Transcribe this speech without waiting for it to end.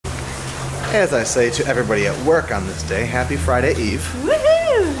As I say to everybody at work on this day, happy Friday Eve.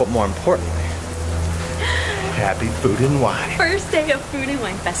 Woohoo! But more importantly, happy Food and Wine. First day of Food and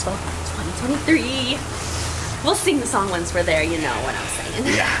Wine Festival 2023. We'll sing the song once we're there, you know what I'm saying.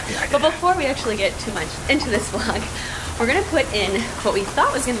 Yeah. But before we actually get too much into this vlog, we're gonna put in what we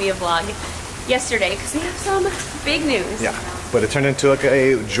thought was gonna be a vlog yesterday because we have some big news. Yeah, but it turned into like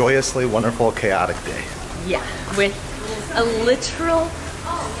a joyously wonderful, chaotic day. Yeah, with a literal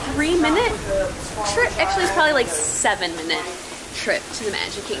 3-minute trip. Actually, it's probably like 7-minute trip to the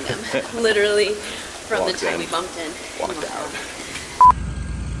Magic Kingdom. Literally from the time we bumped in. Walked out.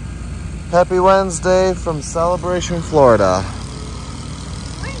 Happy Wednesday from Celebration, Florida.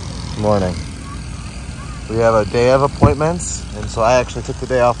 Morning. We have a day of appointments, and so I actually took the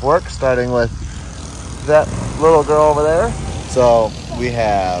day off work, starting with that little girl over there. So we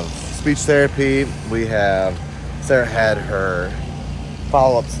have speech therapy. Sarah had her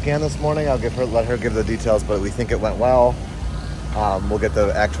follow-up scan this morning. I'll let her give the details, but we think it went well. We'll get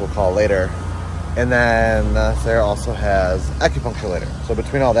the actual call later. And then Sarah also has acupuncture later. So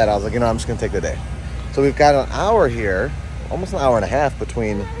between all that, I was like, I'm just gonna take the day. So we've got an hour here, almost an hour and a half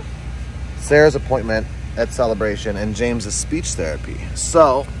between Sarah's appointment at Celebration and James's speech therapy.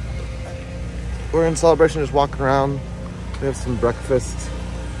 So we're in Celebration, just walking around. We have some breakfast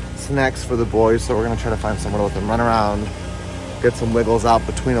snacks for the boys, so we're gonna try to find somewhere to let them run around, get some wiggles out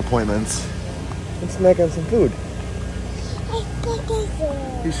between appointments, and snack on some food.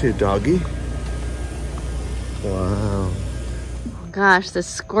 You see a doggy? Wow. Oh gosh, the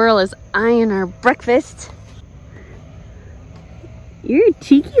squirrel is eyeing our breakfast. You're a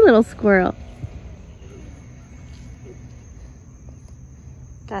cheeky little squirrel.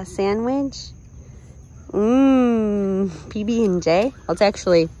 Got a sandwich? Mmm, PB&J. Well, it's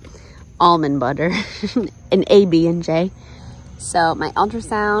actually almond butter, an AB&J. So my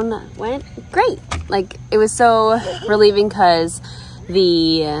ultrasound went great. Like, it was so relieving because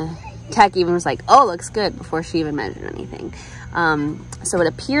the tech even was like, oh, looks good, before she even measured anything. So it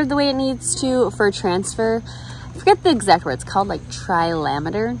appeared the way it needs to for transfer. I forget the exact word. It's called like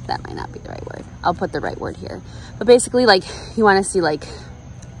trilameter. That might not be the right word. I'll put the right word here. But basically, like, you want to see like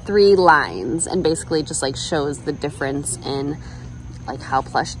 3 lines, and basically just like shows the difference in like how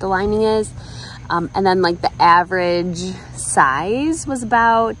plush the lining is. And then like the average size was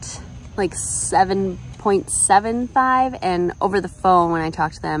about like 7.75, and over the phone when I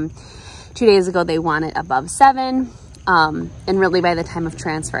talked to them 2 days ago, they want it above 7. And really by the time of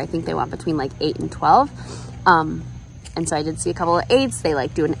transfer, I think they want between like 8 and 12. And so I did see a couple of 8s. They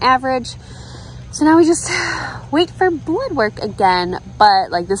like do an average. So now we just wait for blood work again. But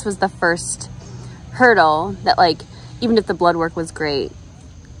like, this was the first hurdle that, like, even if the blood work was great,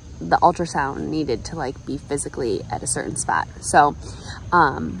 the ultrasound needed to like be physically at a certain spot. So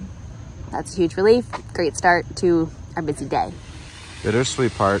that's a huge relief. Great start to our busy day.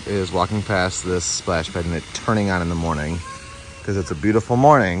 Bittersweet part is walking past this splash pad and it turning on in the morning because it's a beautiful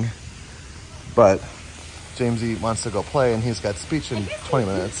morning, but Jamesy wants to go play and he's got speech in 20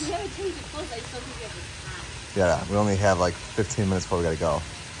 minutes. Yeah, we only have like 15 minutes before we gotta go.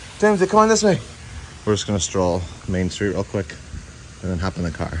 Jamesy, come on this way. We're just gonna stroll Main Street real quick and then hop in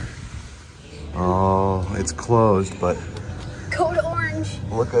the car. Oh, it's closed, but Code orange.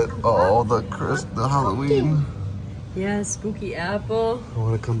 look at the Halloween. Yeah, spooky apple. I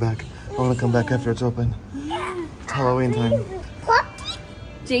want to come back. I want to come back after it's open. It's Halloween time.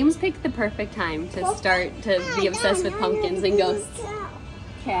 James picked the perfect time to start to be obsessed with pumpkins and ghosts.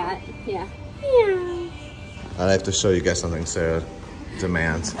 Cat, yeah. I have to show you guys something Sarah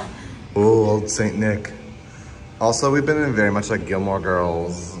demands. Oh, old Saint Nick. Also, we've been in very much like Gilmore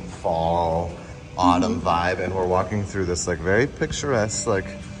Girls, fall, autumn vibe, and we're walking through this like very picturesque, like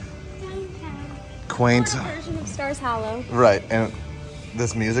quaint version of Stars Hollow. Right, and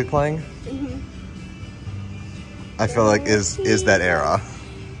this music playing, I feel like is that era.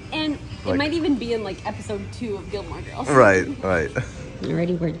 And like, it might even be in like episode 2 of Gilmore Girls. Right.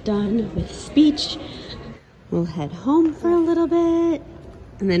 Alrighty, we're done with speech. We'll head home for a little bit,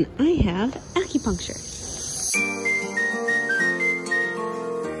 and then I have acupuncture.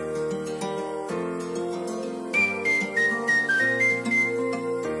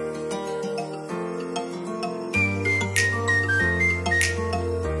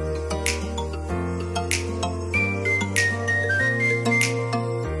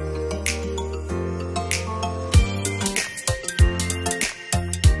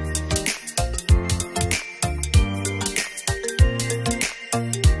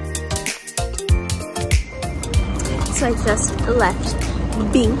 So I just left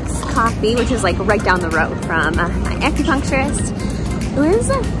Bink's Coffee, which is like right down the road from my acupuncturist. It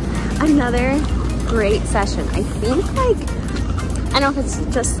was another great session. I think like, I don't know if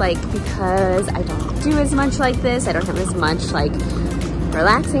it's just like because I don't do as much like this. I don't have as much like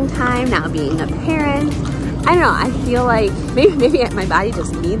relaxing time now being a parent. I don't know, I feel like maybe my body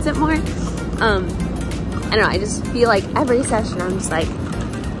just needs it more. I don't know, I just feel like every session I'm just like,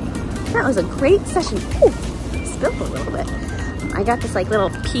 that was a great session. Ooh, I spilled a little bit. I got this like little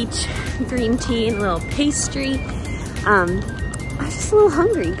peach green tea and a little pastry. I was just a little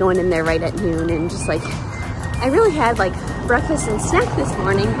hungry going in there right at noon, and just like, I really had like breakfast and snack this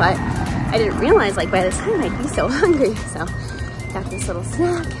morning, but I didn't realize like by this time I'd be so hungry. So got this little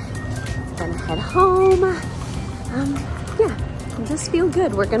snack, then head home. Yeah, just feel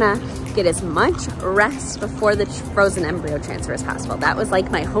good. We're gonna get as much rest before the frozen embryo transfer as possible. That was like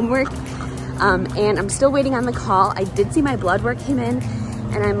my homework. And I'm still waiting on the call. I did see my blood work came in,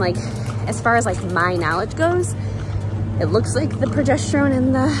 and I'm like, as far as like my knowledge goes, it looks like the progesterone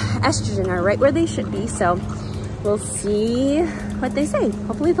and the estrogen are right where they should be. So we'll see what they say.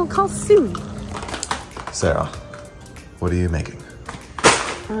 Hopefully they'll call soon. Sarah, what are you making?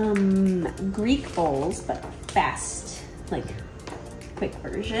 Greek bowls, but fast, like quick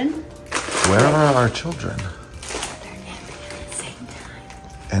version. Where are our children? They're napping at the same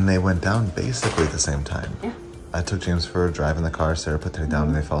time. And they went down basically at the same time. Yeah. I took James for a drive in the car. Sarah put Teddy down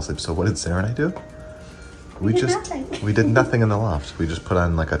and they fell asleep. So what did Sarah and I do? We did nothing in the loft. We just put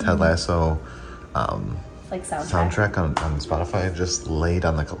on like a Ted Lasso like soundtrack on Spotify and just laid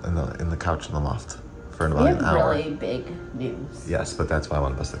on in the couch in the loft for about an hour. Really big news. Yes, but that's why I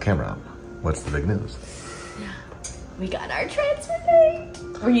want to bust the camera out. What's the big news? We got our transfer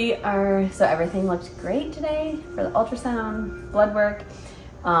date. So everything looked great today for the ultrasound, blood work.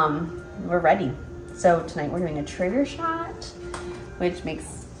 We're ready. So tonight we're doing a trigger shot, which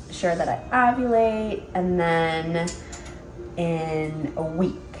makes sure that I ovulate, and then in a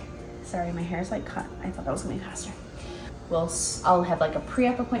week, sorry, my hair's like cut. I thought that was gonna be faster. I'll have like a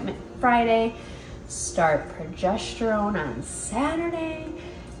pre-op appointment Friday, start progesterone on Saturday,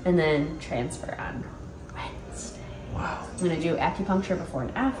 and then transfer on Wednesday. Wow. I'm gonna do acupuncture before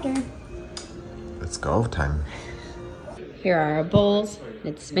and after. It's go time. Here are our bowls.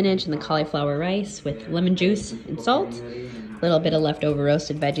 It's spinach and the cauliflower rice with lemon juice and salt. A little bit of leftover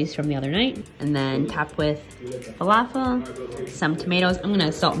roasted veggies from the other night. And then topped with falafel, some tomatoes. I'm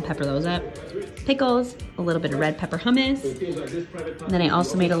gonna salt and pepper those up. Pickles, a little bit of red pepper hummus. And then I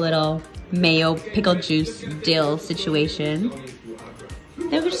also made a little mayo pickle juice dill situation.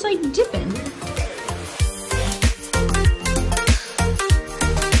 They were just like dipping.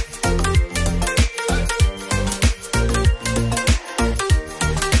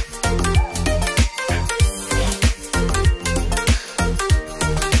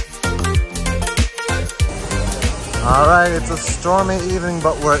 All right, it's a stormy evening,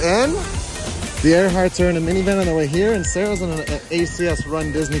 but we're in. The Earharts are in a minivan on the way here, and Sarah's on an ACS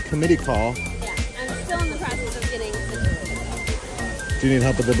Run Disney committee call. Yeah, I'm still in the process of getting situated. Do you need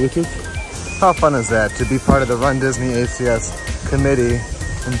help with the Bluetooth? How fun is that, to be part of the Run Disney ACS committee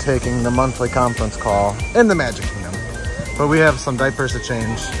and taking the monthly conference call in the Magic Kingdom? But we have some diapers to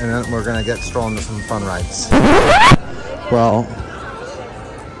change, and then we're gonna get strolling to some fun rides. Well,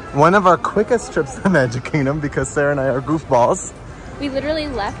 one of our quickest trips to the Magic Kingdom, because Sarah and I are goofballs. We literally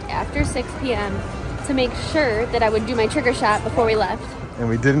left after 6 p.m. to make sure that I would do my trigger shot before we left. And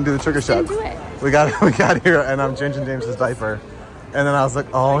we didn't do the trigger shot. Didn't do it. We got here and I'm changing James's diaper. And then I was like,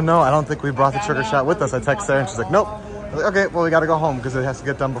 oh no, I don't think we brought the trigger shot with us. I text Sarah and she's like, nope. I was like, okay, well we gotta go home because it has to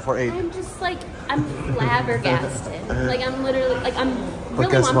get done before 8. I'm just like, I'm flabbergasted. Like I'm literally, like I'm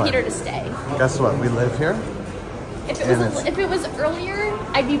really want what? Peter to stay. Guess what, we live here. If it was earlier,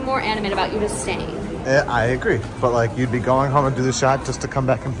 I'd be more adamant about you just staying. I agree, but like you'd be going home and do the shot just to come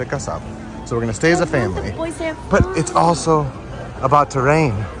back and pick us up. So we're gonna stay as a family. The boys have but fun. it's also about to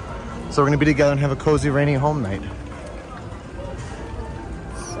rain. So we're gonna be together and have a cozy rainy home night.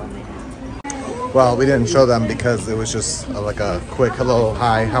 So mad. Well, we didn't show them because it was just like a quick hello,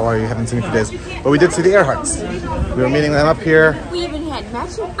 hi, how are you? Haven't seen you for days. But we did see the Earharts. We were meeting them up here. We even had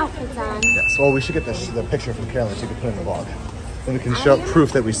matching outfits on. Yes, well, we should get the picture from Carolyn so you can put it in the vlog. Then we can show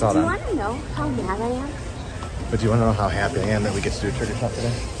proof that we saw them. Do you want to know how mad I am? But do you want to know how happy I am that we get to do a trigger shot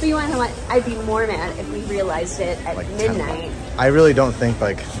today? But you want to know what? I'd be more mad if we realized it at Like midnight. I really don't think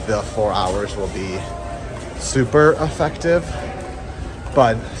like the 4 hours will be super effective,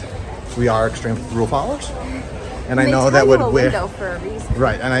 but we are extreme rule followers. And I know that would weigh for a reason.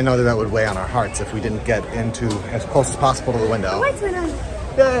 Right, and I know that would weigh on our hearts if we didn't get into as close as possible to the window. The lights went on.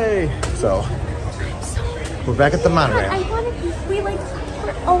 Yay! So we're back at the monorail. I want to be.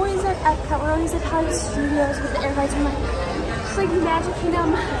 We're always at EPCOT. We're always at Hollywood Studios with the Earharts. I'm like, it's like Magic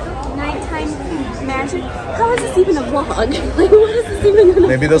Kingdom. question, how is this even a vlog? Like, what is this even gonna...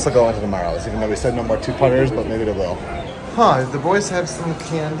 Maybe this will go into tomorrow's, even though we said no more two-parters, but maybe it will. Huh, the boys have some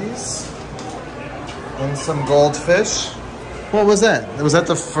candies and some goldfish. What was that? Was that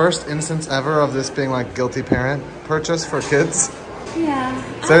the first instance ever of this being like guilty parent purchase for kids?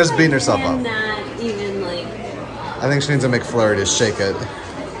 Yeah. Sarah's beating herself up. Not even like... I think she needs a McFlurry to shake it.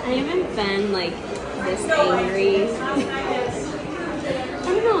 I haven't been like this angry. I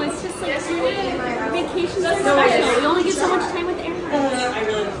don't know, it's just like vacations are special. We only get so much time with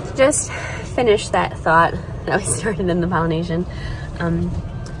Aaron. Just finished that thought that we started in the Polynesian.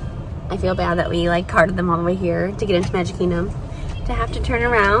 I feel bad that we like carted them all the way here to get into Magic Kingdom, to have to turn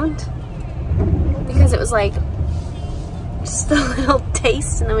around because it was like just a little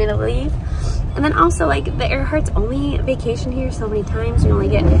taste and then we had to leave. And then also like the Earhart's only vacation here so many times. We only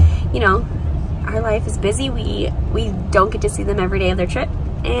get, you know, our life is busy. We don't get to see them every day of their trip.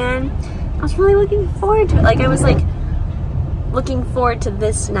 And I was really looking forward to it. Like I was like looking forward to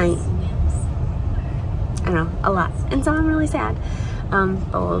this night. I don't know, a lot. And so I'm really sad.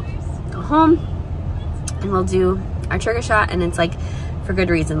 But we'll go home and we'll do our trigger shot, and it's like for good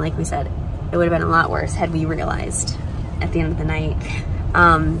reason. Like we said, it would have been a lot worse had we realized at the end of the night,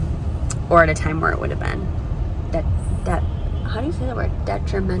 or at a time where it would have been how do you say the word,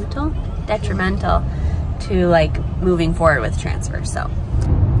 detrimental to like moving forward with transfer. So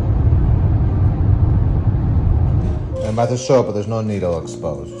I'm about to show it, but there's no needle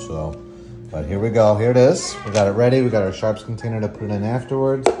exposed, so. But here we go, here it is. We got it ready, we got our sharps container to put it in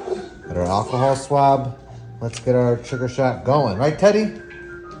afterwards. Got our alcohol swab. Let's get our trigger shot going. Right, Teddy?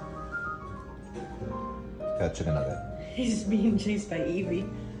 Got a chicken nugget. He's being chased by Evie.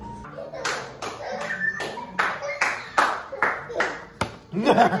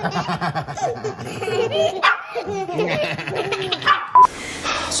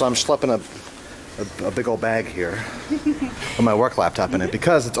 So I'm schlepping a big old bag here with my work laptop in it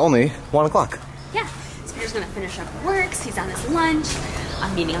because it's only 1 o'clock. yeah, so Peter's gonna finish up work. He's on his lunch.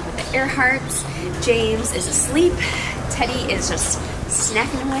 I'm meeting up with the Earharts. James is asleep. Teddy is just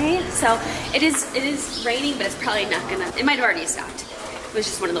snacking away. So it is raining, but it's probably not gonna, it might have already stopped. It was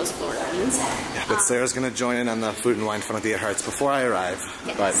just one of those Florida ones. Yeah, but Sarah's gonna join in on the food and wine fun at the Earharts before I arrive.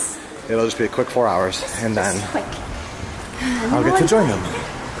 Yes. But it'll just be a quick 4 hours, and then Quick. I'll get to join them.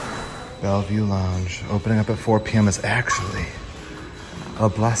 Bellevue Lounge opening up at 4 p.m. is actually a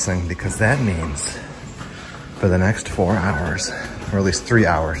blessing, because that means for the next 4 hours, or at least 3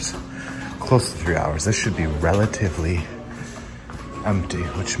 hours, close to 3 hours, this should be relatively empty,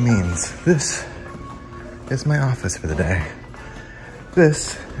 which means this is my office for the day.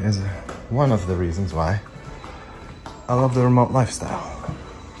 This is one of the reasons why I love the remote lifestyle.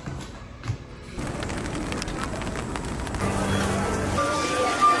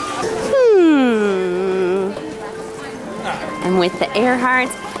 I'm with the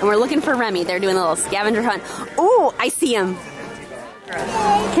Earharts, and we're looking for Remy. They're doing a little scavenger hunt. Oh, I see him.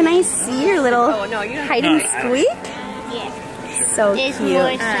 Can I see your little hide and squeak? Yeah. So There's cute.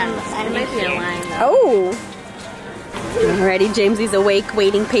 more stuff. Might be a line though. Oh. Alrighty, Jamesy's awake,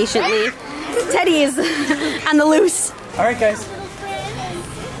 waiting patiently. Teddy is on the loose. All right, guys.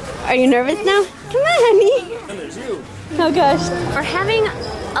 Are you nervous now? Come on, honey. Oh gosh. For having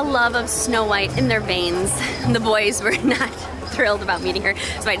a love of Snow White in their veins, the boys were not thrilled about meeting her.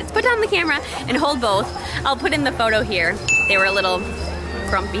 So I just put on the camera and hold both. I'll put in the photo here. They were a little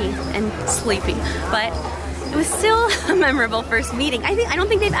grumpy and sleepy, but it was still a memorable first meeting. I don't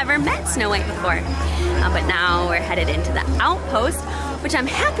think they've ever met Snow White before. But now we're headed into the outpost, which I'm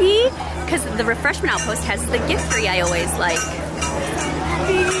happy because the refreshment outpost has the gift-free I always like.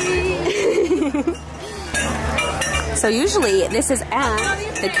 So usually this is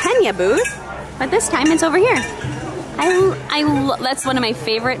at the Kenya booth, but this time it's over here. That's one of my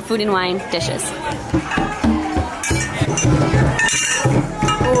favorite food and wine dishes.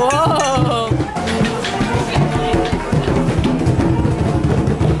 Whoa!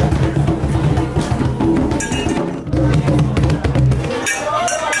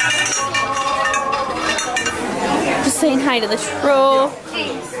 Just saying hi to the troll. Do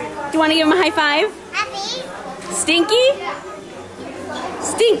you want to give him a high five? Stinky?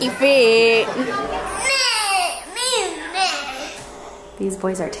 Stinky feet. These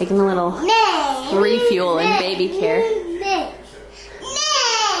boys are taking a little refuel and baby care.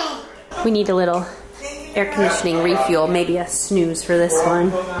 We need a little air conditioning refuel, maybe a snooze for this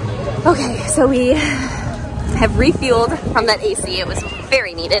one. Okay, so we have refueled from that AC. It was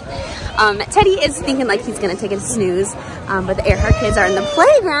very needed. Teddy is thinking like he's gonna take a snooze, but the Earhart kids are in the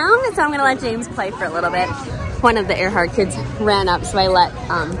playground, so I'm gonna let James play for a little bit. one of the Earhart kids ran up, so I let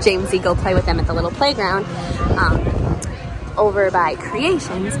Jamesy go play with them at the little playground over by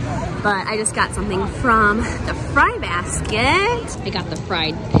Creations. But I just got something from the fry basket. I got the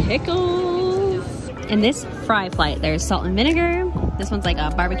fried pickles. And this fry plate, there's salt and vinegar. This one's like a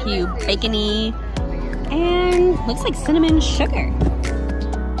barbecue bacon-y. And looks like cinnamon sugar.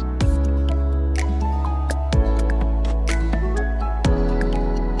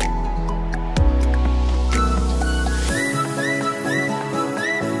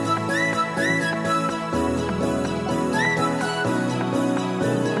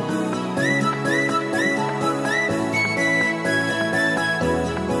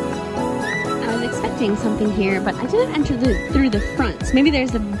 Something here, but I didn't enter through the front, so maybe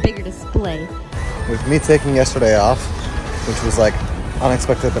there's a bigger display. With me taking yesterday off, which was like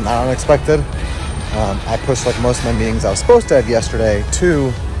unexpected but not unexpected, I pushed like most of my meetings I was supposed to have yesterday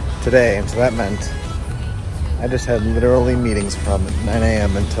to today, and so that meant I just had literally meetings from 9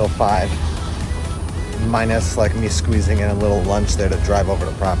 a.m. until 5, minus like me squeezing in a little lunch there to drive over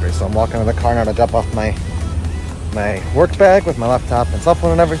the property. So I'm walking to the car now to drop off my work bag with my laptop and cell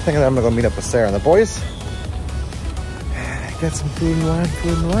phone and everything, and then I'm gonna go meet up with Sarah and the boys and get some food and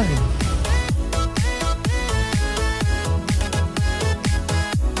wine.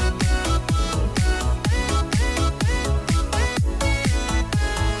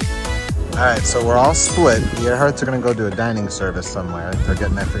 Alright, so we're all split. The Earharts are gonna go do a dining service somewhere. They're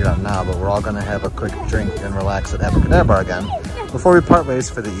getting that figured out now, but we're all gonna have a quick drink and relax at EPCOT again before we part ways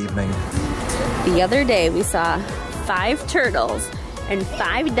for the evening. The other day we saw 5 turtles and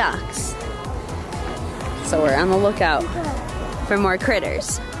 5 ducks. So we're on the lookout for more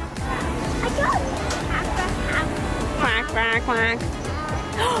critters. Quack, quack, quack.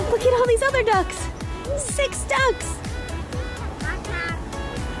 Look at all these other ducks. 6 ducks.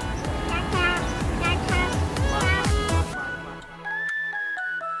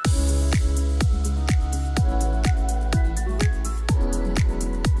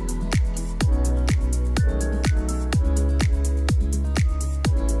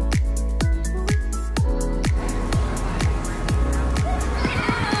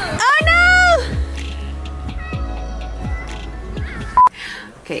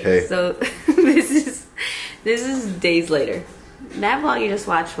 Okay, so this is days later. That vlog you just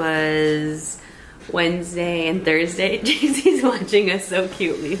watched was Wednesday and Thursday. JC's watching us so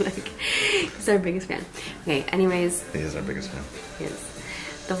cutely, like he's our biggest fan. Okay, anyways. He is our biggest fan.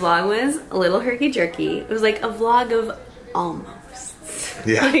 Yes. The vlog was a little herky-jerky. It was like a vlog of almost.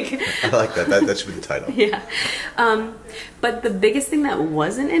 Yeah, like, I like that. That should be the title. Yeah. But the biggest thing that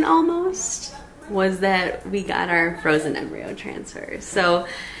wasn't an almost was that we got our frozen embryo transfer. So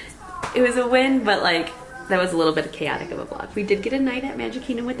it was a win, but like that was a little bit chaotic of a vlog. We did get a night at Magic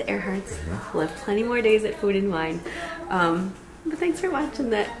Kingdom with the Earharts. We'll have plenty more days at Food and Wine. But thanks for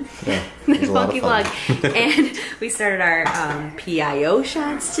watching that, yeah, that funky vlog. And we started our PIO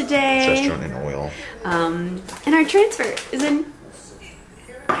shots today. Just running oil. And our transfer is in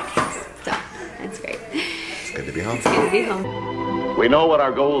 5 days. So that's great. It's good to be home. It's good to be home. We know what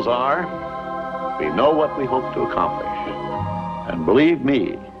our goals are. We know what we hope to accomplish. And believe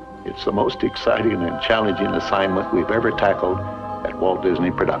me, it's the most exciting and challenging assignment we've ever tackled at Walt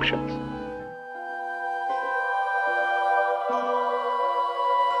Disney Productions.